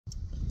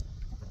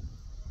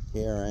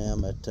Here I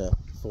am at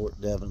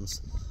Fort Devens,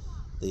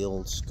 the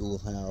old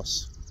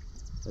schoolhouse.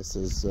 This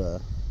is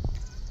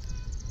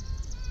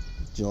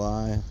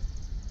July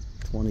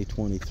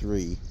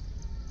 2023,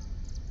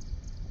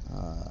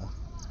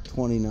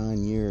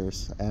 29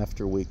 years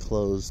after we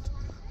closed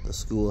the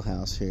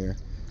schoolhouse here.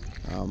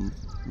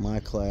 My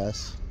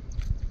class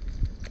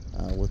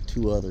with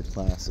two other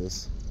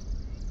classes.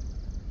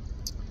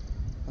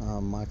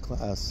 My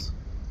class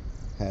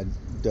had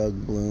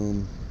Doug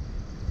Bloom,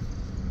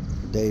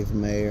 Dave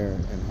Mayer,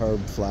 and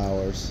Herb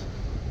Flowers,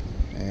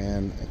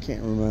 and I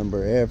can't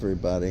remember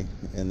everybody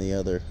in the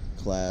other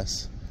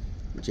class.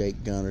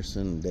 Jake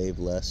Gunderson and Dave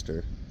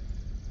Lester,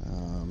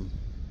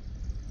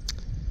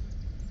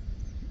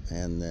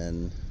 and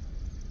then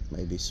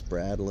maybe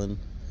Spradlin.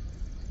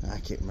 I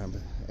can't remember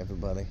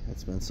everybody,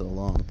 it's been so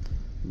long.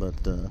 But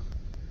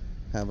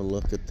have a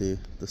look at the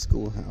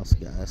schoolhouse,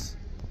 guys.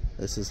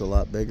 This is a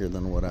lot bigger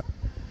than what I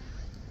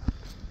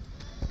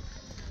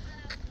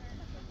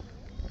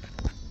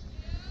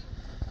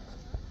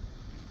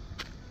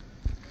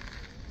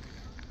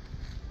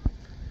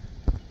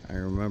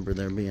remember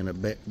there being a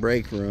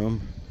break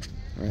room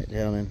right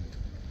down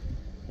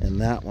in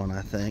that one,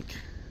 I think.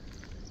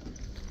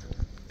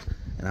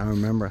 And I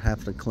remember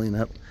having to clean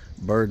up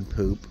bird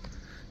poop,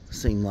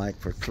 seemed like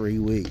for 3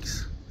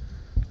 weeks.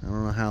 I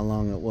don't know how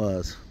long it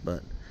was,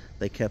 but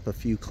they kept a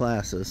few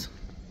classes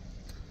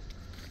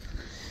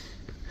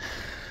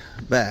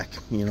back.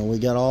 You know, we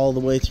got all the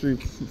way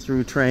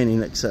through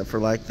training except for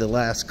like the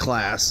last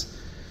class.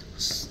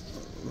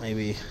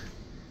 Maybe,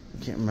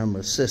 I can't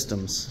remember,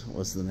 Systems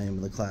was the name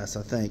of the class,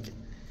 I think.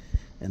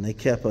 And they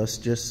kept us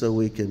just so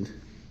we could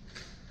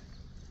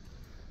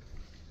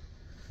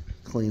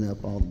clean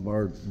up all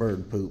the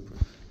bird poop.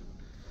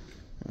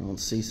 I don't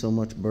see so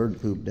much bird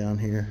poop down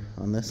here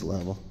on this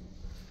level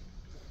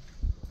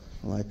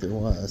like there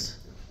was.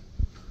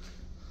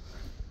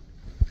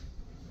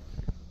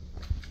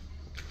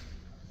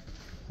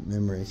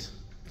 Memories.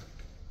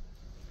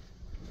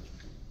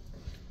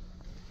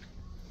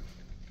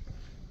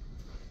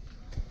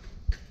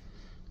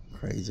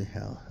 Crazy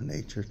how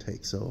nature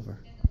takes over.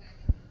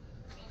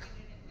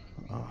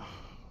 Oh.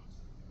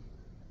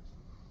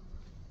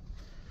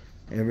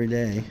 Every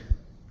day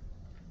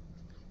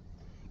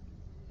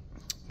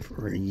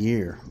for a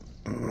year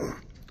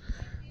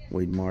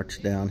we'd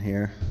march down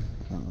here.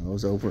 It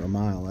was over a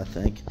mile, I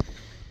think.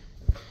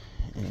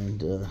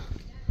 And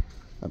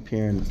up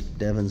here in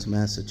Devens,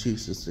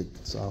 Massachusetts,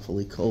 it's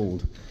awfully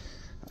cold.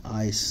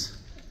 Ice.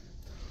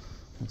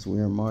 As we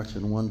were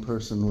marching, one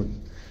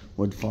person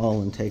would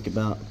fall and take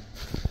about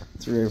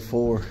 3 or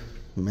 4,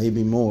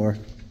 maybe more,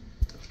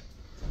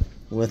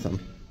 with them.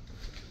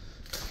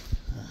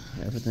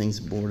 Everything's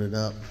boarded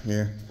up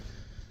here.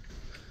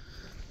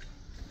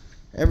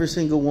 Every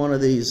single one of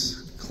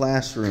these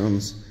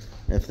classrooms,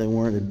 if they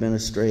weren't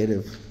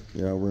administrative,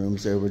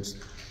 rooms, they were,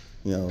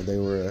 they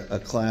were a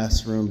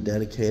classroom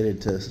dedicated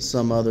to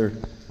some other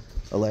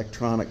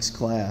electronics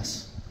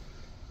class.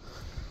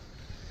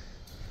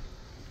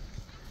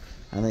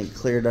 I think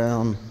clear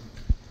down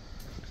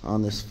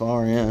on this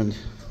far end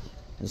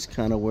is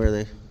kind of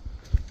where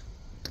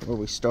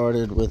we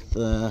started with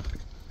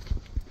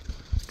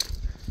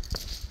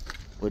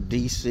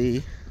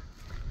DC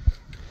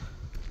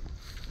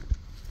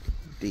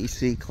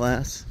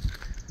class.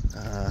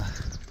 I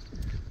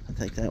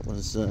think that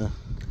was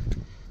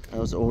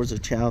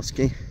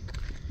Orzechowski.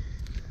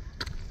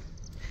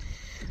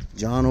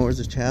 John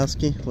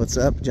Orzechowski. What's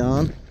up,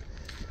 John?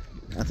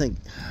 I think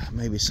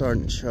maybe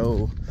Sergeant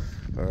Cho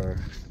or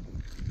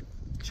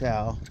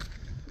Chow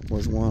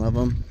was one of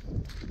them.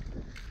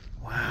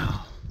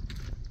 Wow,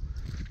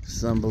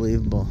 it's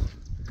unbelievable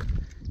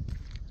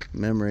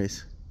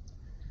memories.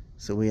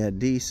 So we had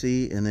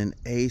DC and then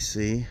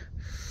AC.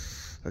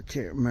 I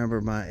can't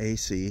remember my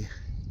AC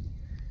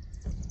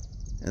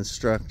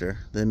instructor.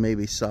 Then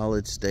maybe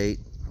Solid State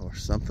or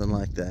something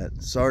like that.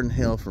 Sergeant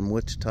Hill from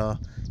Wichita,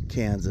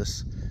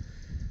 Kansas.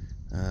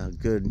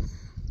 Good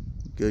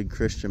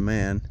Christian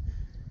man.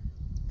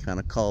 Kind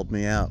of called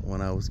me out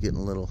when I was getting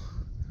a little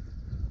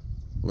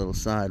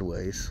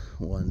sideways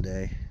one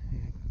day.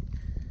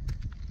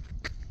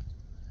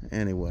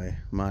 Anyway,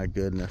 my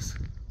goodness.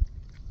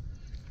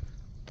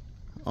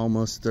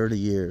 Almost 30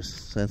 years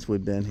since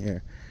we've been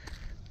here.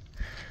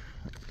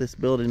 This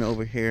building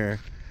over here,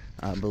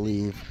 I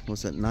believe,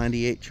 was at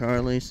 98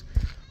 Charlie's,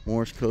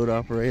 Morse code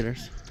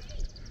operators,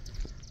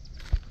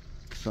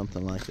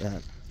 something like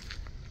that.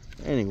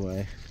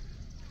 Anyway,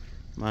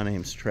 my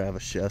name's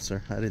Travis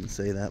Schesser. I didn't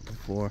say that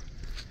before.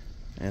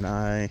 And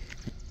I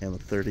am a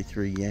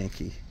 33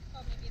 Yankee.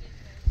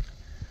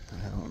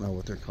 I don't know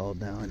what they're called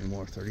now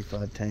anymore,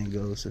 35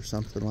 Tangos or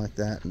something like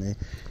that. And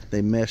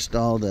they meshed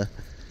all the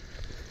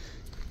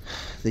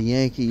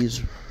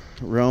Yankees,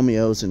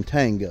 Romeos, and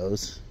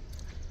Tangos.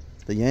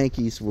 The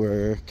Yankees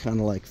were kind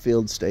of like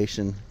field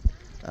station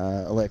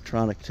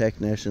electronic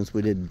technicians.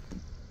 We did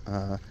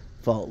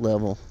fault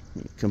level,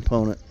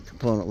 component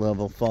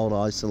level fault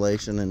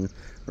isolation and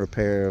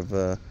repair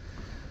of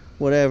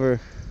whatever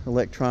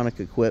electronic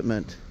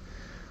equipment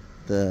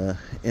the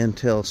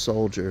Intel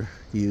Soldier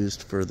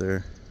used for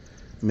their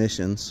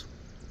missions.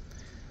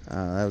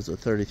 That was a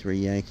 33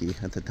 Yankee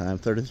at the time.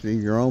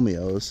 33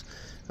 Romeos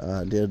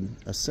did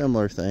a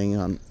similar thing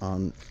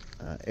on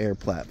air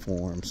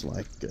platforms,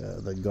 like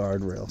the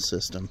guardrail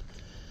system.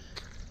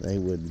 They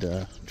would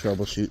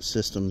troubleshoot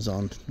systems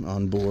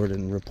on board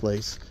and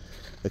replace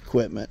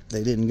equipment.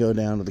 They didn't go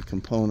down to the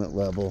component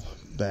level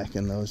back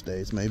in those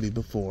days, maybe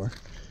before.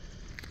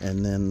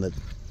 And then the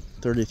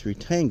 33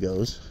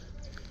 Tangos,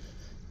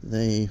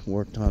 they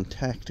worked on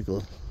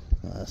tactical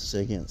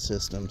SIGINT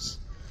systems,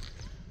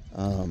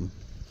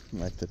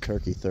 like the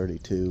Turkey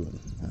 32, and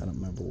I don't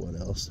remember what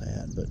else they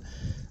had. But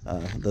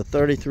the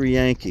 33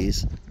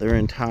 Yankees, their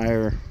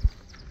entire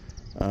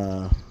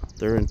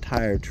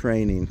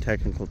training,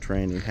 technical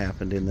training,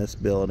 happened in this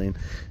building,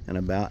 and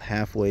about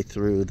halfway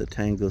through, the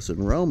Tangos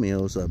and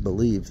Romeos, I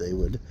believe, they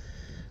would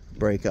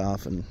break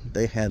off, and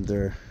they had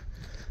their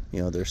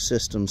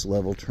systems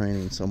level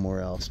training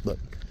somewhere else. But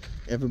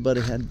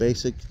everybody had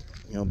basic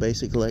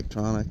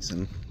electronics,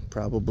 and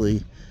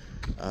probably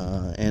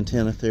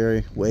antenna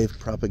theory, wave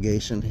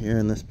propagation here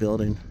in this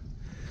building.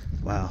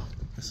 Wow,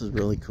 this is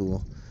really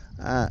cool.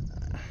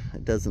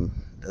 It doesn't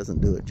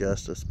do it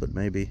justice, but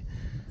maybe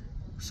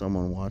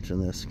someone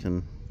watching this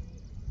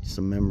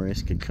some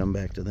memories could come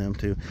back to them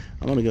too.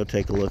 I'm gonna go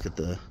take a look at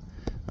the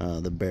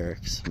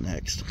barracks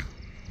next.